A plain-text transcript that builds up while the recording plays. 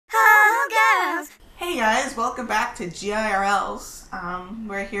Hey guys, welcome back to gIRLs.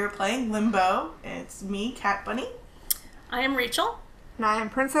 We're here playing Limbo. It's me, Catbunny. I am Rachael. And I am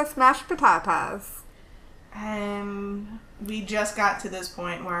Princess Mashed Potatas. And we just got to this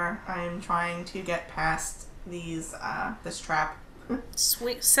point where I'm trying to get past these, this trap.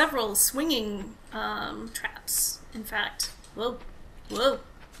 Several swinging traps, in fact. Whoa. Whoa.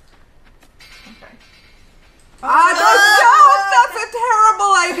 Okay. That's a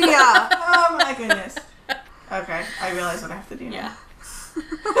terrible idea! Oh my goodness. Okay, I realize what I have to do now. Yeah.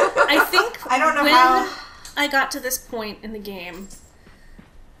 I think I don't know when how. I got to this point in the game,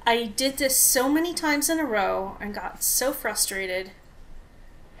 I did this so many times in a row and got so frustrated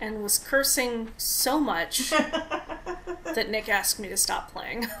and was cursing so much that Nick asked me to stop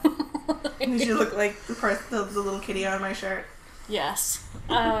playing. You look like the little kitty on my shirt. Yes.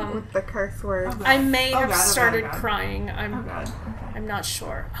 With the curse word. I may have God, started God. crying. Oh god. Okay. I'm not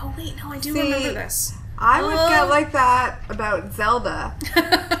sure. Oh wait, no, I do See, remember this. I would get like that about Zelda.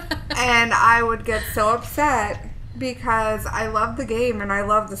 And I would get so upset because I love the game and I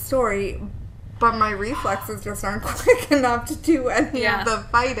love the story, but my reflexes just aren't quick enough to do any of the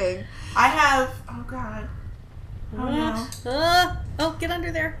fighting. I have. Oh god. Oh no. Oh, get under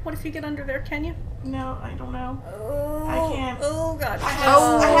there. What if you get under there? Can you? No, I don't know. Oh, I can't. Oh god. I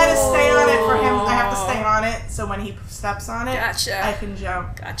had to stay on it for him. I have to stay on it so when he steps on it, Gotcha. I can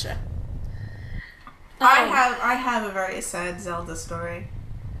jump. Gotcha. I have a very sad Zelda story.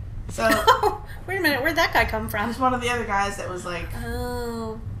 So Wait a minute, where'd that guy come from? there's one of the other guys that was like,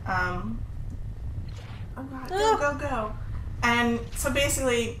 Oh. oh god, go. And so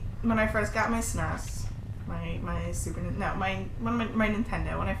basically, when I first got my SNES, my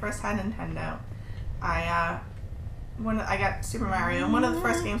Nintendo. When I first had Nintendo, when I got Super Mario, and one of the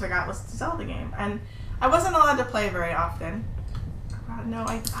first games I got was the Zelda game, and I wasn't allowed to play very often. Oh god, no,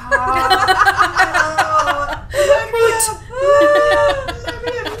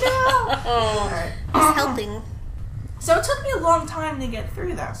 Alright. He's helping. So it took me a long time to get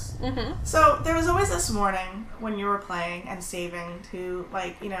through this. Mm-hmm. So there was always this warning when you were playing and saving to,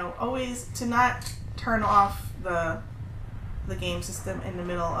 like, always to not turn off the game system in the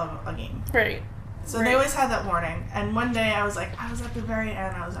middle of a game. Right. So they always had that warning. And one day I was at the very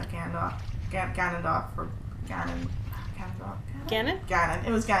end, I was like Ganondorf, or Ganon. Ganon? Ganon.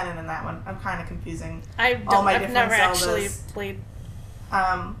 It was Ganon in that one. I'm kind of confusing I've never actually played.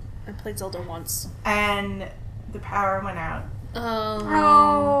 I played Zelda once. And the power went out.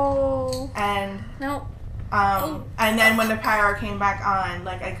 Oh. And no. And then when the power came back on,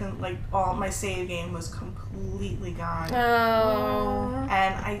 like I couldn't, like all my save game was completely gone. Oh.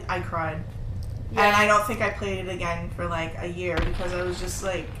 And I cried. Yeah. And I don't think I played it again for like a year because I was just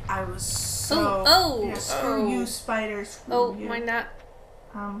like, I was so screw you, spider, screw you. Why not?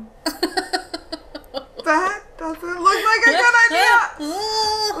 That doesn't look like a good idea.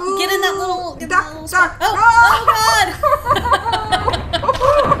 Get in that little duck. spot. Oh god!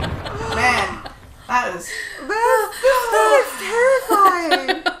 Man, that was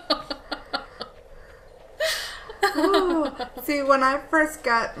terrifying. Ooh. See, when I first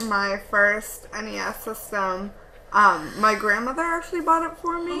got my first NES system, my grandmother actually bought it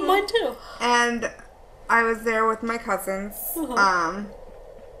for me. Mine too. And I was there with my cousins,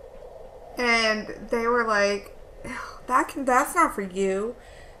 and they were like, that's not for you.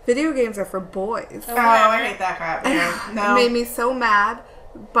 Video games are for boys. Oh, I hate that crap. Yeah. No. It made me so mad,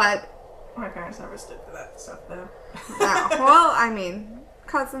 but my parents never stood for that stuff though. no. Well, I mean,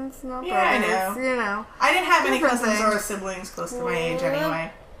 cousins, no brothers, I know. I didn't have any cousins or siblings close to my age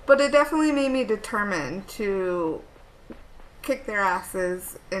anyway. But it definitely made me determined to kick their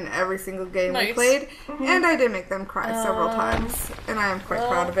asses in every single game we played. Mm-hmm. And I did make them cry several times. And I am quite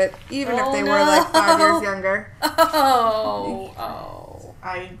proud of it. Even if they were like 5 years younger.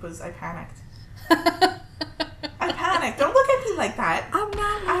 I panicked. I panicked. Don't look at me like that. I'm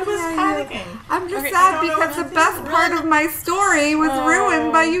not. I was panicking. I'm just sad because the best part of my story was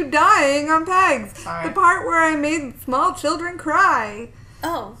ruined by you dying on pegs. Sorry. The part where I made small children cry.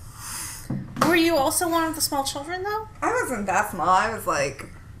 Oh. Were you also one of the small children, though? I wasn't that small. I was like,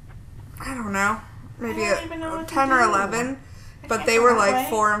 I don't know, maybe 10 or 11. But they were like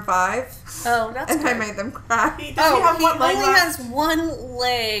 4 and 5. Oh, that's and good. I made them cry. He only has one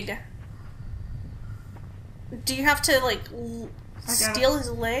leg. Do you have to, like, steal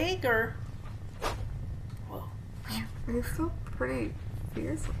his leg, or? Whoa. He's still pretty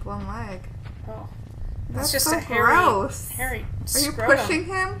fierce with one leg. Oh. That's just so a hairy Are you scrotum. pushing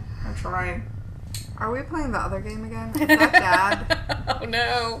him? I'm trying. Are we playing the other game again? Is that Dad? Oh,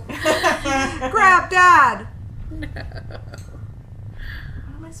 no. Grab Dad! No. What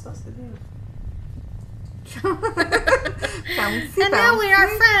am I supposed to do? Bouncy, And now we are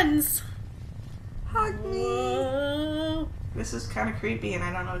bouncy. friends. Hug me. Whoa. This is kind of creepy, and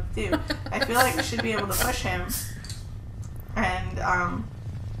I don't know what to do. I feel like I should be able to push him. And,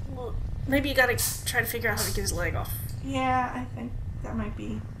 Well, maybe you gotta try to figure out how to get his leg off. yeah, I think that might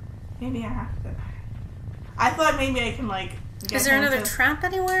be... Maybe I have to... I thought maybe I can, like... get Is there him another to- trap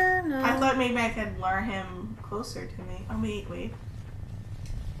anywhere? No. I thought maybe I could lure him closer to me. Oh, wait.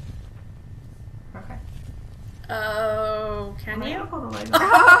 Okay. Oh, can I'm you? gonna pull the leg off.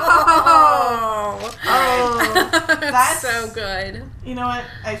 Oh, Oh, that's that's- so good. You know what?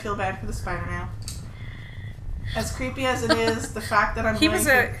 I feel bad for the spider now. As creepy as it is, the fact that I'm He doing was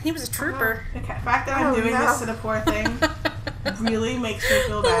a trooper. the fact that I'm Oh, doing no. this to the poor thing really makes me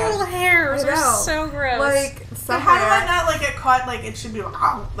feel The little bad. hairs I are know. so gross. Like, But how do I somewhere, not like get caught? Like it should be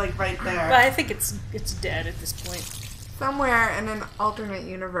like right but there. I think it's dead at this point. somewhere in an alternate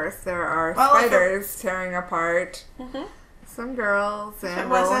universe, there are Well, if it- spiders tearing apart Mm-hmm. some girls If it and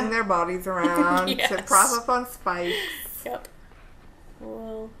wasn't- rolling their bodies around to Yes. prop up on spikes. Yep.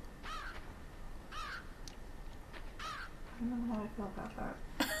 Well, I don't know how I feel about that.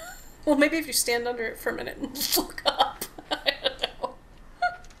 well, maybe if you stand under it for a minute and look up. I don't know.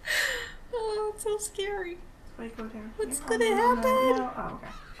 Oh, it's so scary. Wait, go down. What's here. gonna no, happen? No. Oh, okay.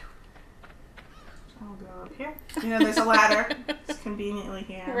 I'll go up here. You know, there's a ladder. It's conveniently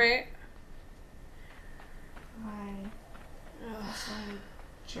here. Right? I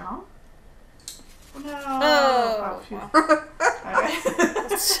jump? No. Oh, phew. wow. Okay.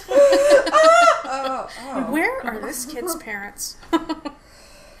 Oh. Where are this kid's parents?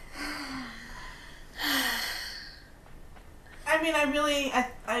 I mean,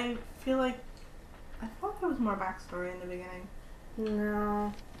 I feel like I thought there was more backstory in the beginning.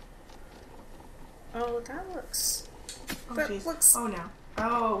 No. Oh, that looks... Oh, That jeez. looks- Oh, no.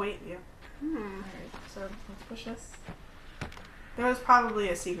 Oh, wait, yeah. Hmm. Alright, so let's push this. There was probably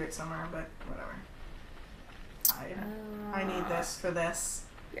a secret somewhere, but whatever. I need this for this.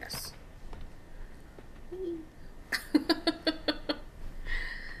 Yes.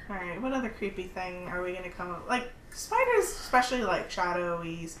 Alright, what other creepy thing are we gonna come up? Like, spiders, especially like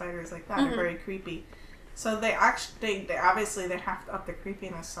shadowy spiders like that, are very creepy. So they actually, they obviously they have to up the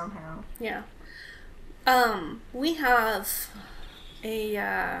creepiness somehow. Yeah. We have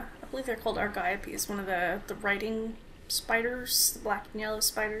I believe they're called argiopies, one of the writing spiders, the black and yellow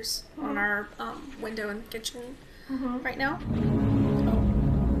spiders, on our window in the kitchen right now.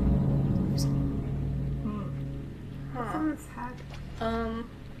 What's on his head?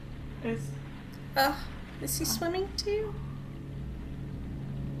 There's Is he swimming too?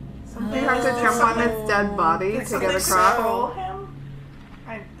 something You have to jump on his dead body Like to something get to across. control him.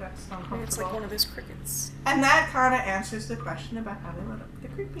 That's Maybe uncomfortable. it's like one of those crickets. And that kind of answers the question about how they let up the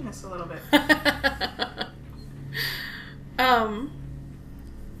creepiness a little bit.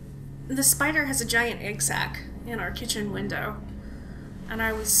 The spider has a giant egg sac in our kitchen window, and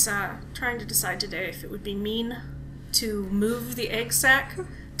I was trying to decide today if it would be mean to move the egg sac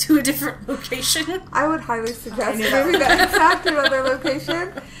to a different location. I would highly suggest knew that. moving the exact another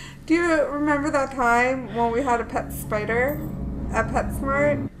location. Do you remember that time when we had a pet spider at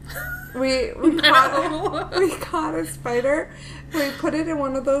PetSmart? We caught a spider. We put it in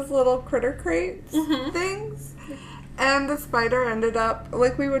one of those little critter crates things. And the spider ended up,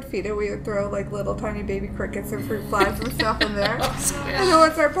 like, we would feed it. We would throw, like, little tiny baby crickets and fruit flies and stuff in there. And it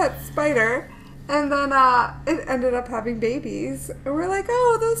was our pet spider. And then it ended up having babies. And we're like,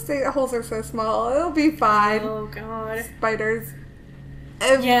 oh, those holes are so small. It'll be fine. Oh god. Spiders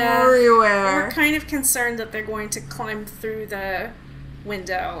Yeah. everywhere. We're kind of concerned that they're going to climb through the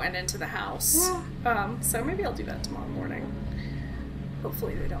window and into the house. Yeah. So maybe I'll do that tomorrow morning.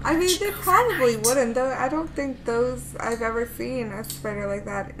 Hopefully they don't. I mean, hatch they probably overnight. wouldn't, though. I don't think I've ever seen a spider like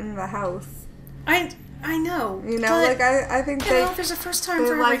that in the house. I know. You know, but, like, I think you know, there's a first time they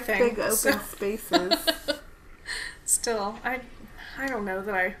for like everything. big open so- spaces. Still, I don't know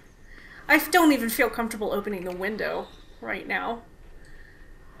that I don't even feel comfortable opening the window right now.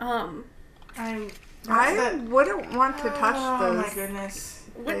 I wouldn't want to touch Oh those my goodness.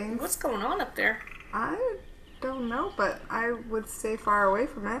 things. What's going on up there? I don't know, but I would stay far away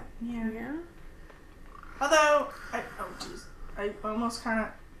from it. Yeah. Yeah. Although, I almost kind of.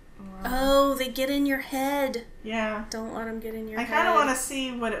 Oh, they get in your head. Yeah. Don't let them get in your I head. kind of want to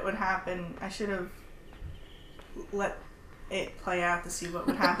see what it would happen. I should have let it play out to see what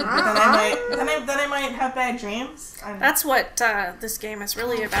would happen. But then I might have bad dreams. That's what this game is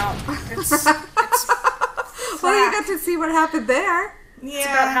really about. It's Well, you got to see what happened there. yeah.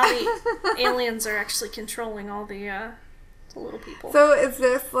 about how the aliens are actually controlling all the The little people. So is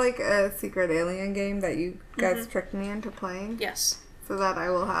this like a secret alien game that you guys tricked me into playing? Yes. So that I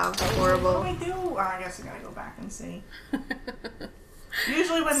will have horrible... What do we do? Oh, I guess I gotta go back and see.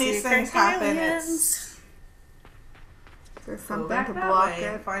 Usually when these things happen, it's... There's Go something back to that block way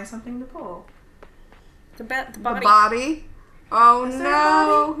and it. find something to pull. The body. The body? Oh Is there a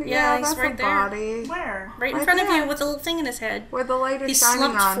no! body? Yeah, he's that's right a there. body. Where? Right in Right front of there. you with a little thing in his head. Where the light is He's shining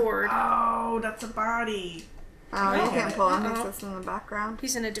slumped on. forward. Oh, that's a body. Oh, you can't pull him. He's Uh-oh. just in the background.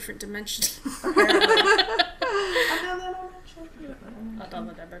 He's in a different dimension.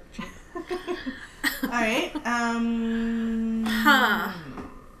 Another dimension. Alright, Huh.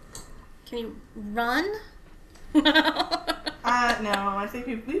 Can you run? no, I think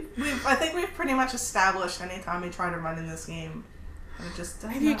we've pretty much established anytime we try to run in this game. And it just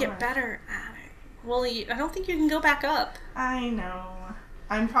doesn't Maybe you get work. better at it. Well, I don't think you can go back up. I know.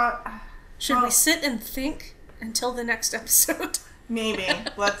 Should we sit and think until the next episode? Maybe.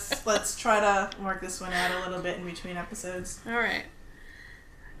 Let's try to work this one out a little bit in between episodes. All right.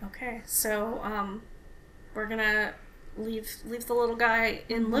 Okay, so we're gonna leave the little guy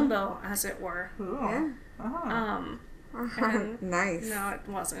in limbo, as it were. Ooh. Yeah. Oh. And Nice. no, it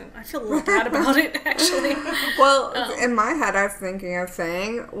wasn't. I feel a little bad about it, actually. Well, in my head, I was thinking of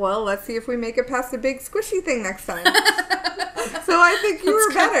saying, well, let's see if we make it past the big squishy thing next time. So I think you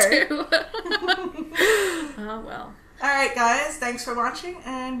were better. Oh, well. Alright, guys. Thanks for watching,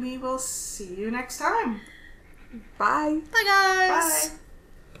 and we will see you next time. Bye. Bye, guys. Bye.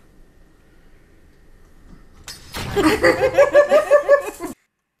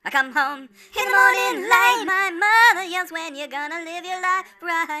 I come home in the morning light. My mother yells, when you're gonna live your life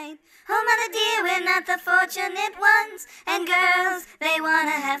right. Oh, mother dear, we're not the fortunate ones. And girls, they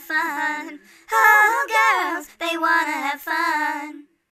wanna have fun. Oh, girls, they wanna have fun.